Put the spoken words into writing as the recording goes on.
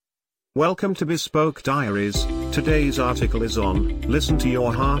Welcome to Bespoke Diaries. Today's article is on "Listen to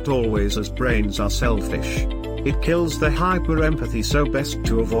Your Heart Always as Brains Are Selfish. It Kills the Hyper-Empathy So Best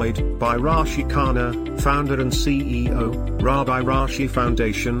to Avoid" by Rashi Khanna, founder and CEO, Rabbi Rashi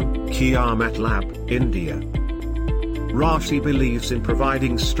Foundation, Kiamat Lab, India. Rashi believes in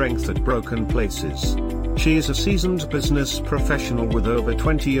providing strength at broken places. She is a seasoned business professional with over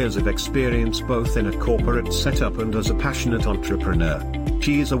 20 years of experience both in a corporate setup and as a passionate entrepreneur.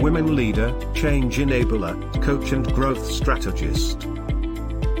 She is a women leader, change enabler, coach and growth strategist.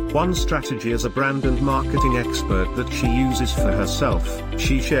 One strategy as a brand and marketing expert that she uses for herself: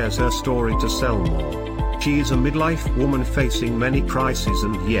 she shares her story to sell more. She is a midlife woman facing many crises,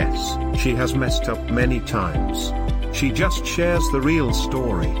 and yes, she has messed up many times. She just shares the real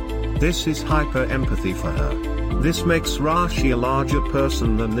story. This is hyper-empathy for her. This makes Rashi a larger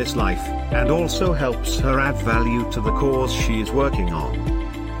person than this life, and also helps her add value to the cause she is working on.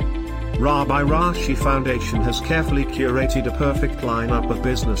 Rabbi Rashi Foundation has carefully curated a perfect lineup of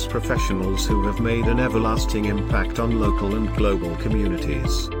business professionals who have made an everlasting impact on local and global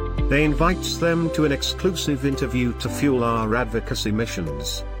communities. They invite them to an exclusive interview to fuel our advocacy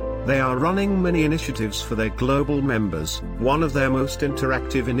missions. They are running many initiatives for their global members. One of their most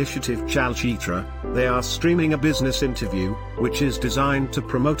interactive initiative, Chalchitra, they are streaming a business interview, which is designed to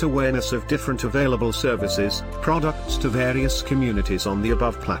promote awareness of different available services, products to various communities on the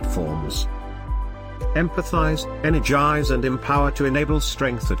above platforms. Empathize, energize and empower to enable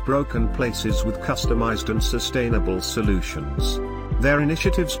strength at broken places with customized and sustainable solutions. Their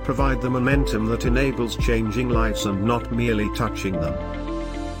initiatives provide the momentum that enables changing lives and not merely touching them.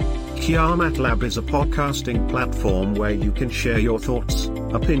 Kiamat Lab is a podcasting platform where you can share your thoughts,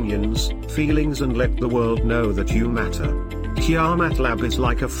 opinions, feelings and let the world know that you matter. Kiamat Lab is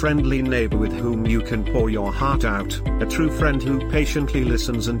like a friendly neighbor with whom you can pour your heart out, a true friend who patiently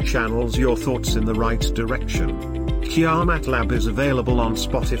listens and channels your thoughts in the right direction. Kiamat Lab is available on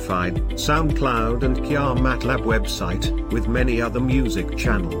Spotify, SoundCloud and Kiamat Lab website, with many other music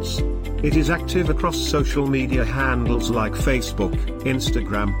channels. It is active across social media handles like Facebook,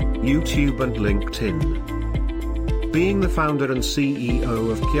 Instagram, YouTube and LinkedIn. Being the founder and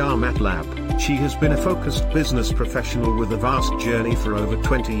CEO of Kiamat Lab, she has been a focused business professional with a vast journey for over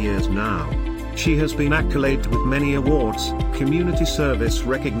 20 years now. She has been accoladed with many awards, community service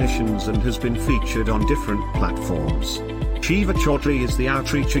recognitions and has been featured on different platforms. Shiva Chaudhry is the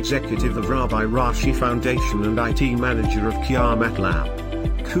outreach executive of Rabbi Rashi Foundation and IT manager of Kiamat Lab.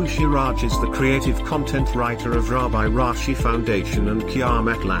 Kushi Raj is the creative content writer of Rabbi Rashi Foundation and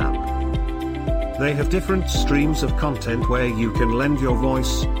Kiamat Lab. They have different streams of content where you can lend your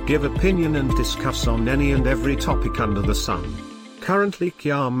voice, give opinion and discuss on any and every topic under the sun. Currently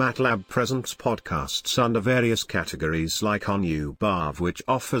Kiamat Lab presents podcasts under various categories like On You Bav, which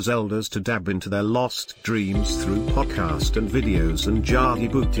offers elders to dab into their lost dreams through podcast and videos, and Jahi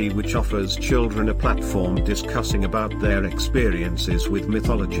Bhuti, which offers children a platform discussing about their experiences with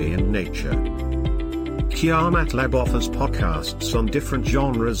mythology and nature. Kiamat Lab offers podcasts on different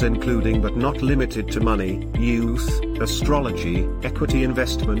genres including but not limited to money, youth, astrology, equity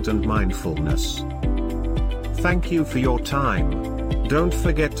investment and mindfulness. Thank you for your time. Don't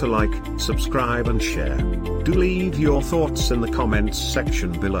forget to like, subscribe and share. Do leave your thoughts in the comments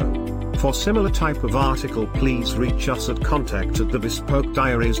section below. For similar type of article please reach us at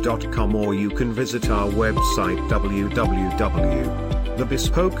contact@thebespokediaries.com, or you can visit our website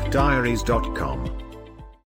www.thebespokediaries.com.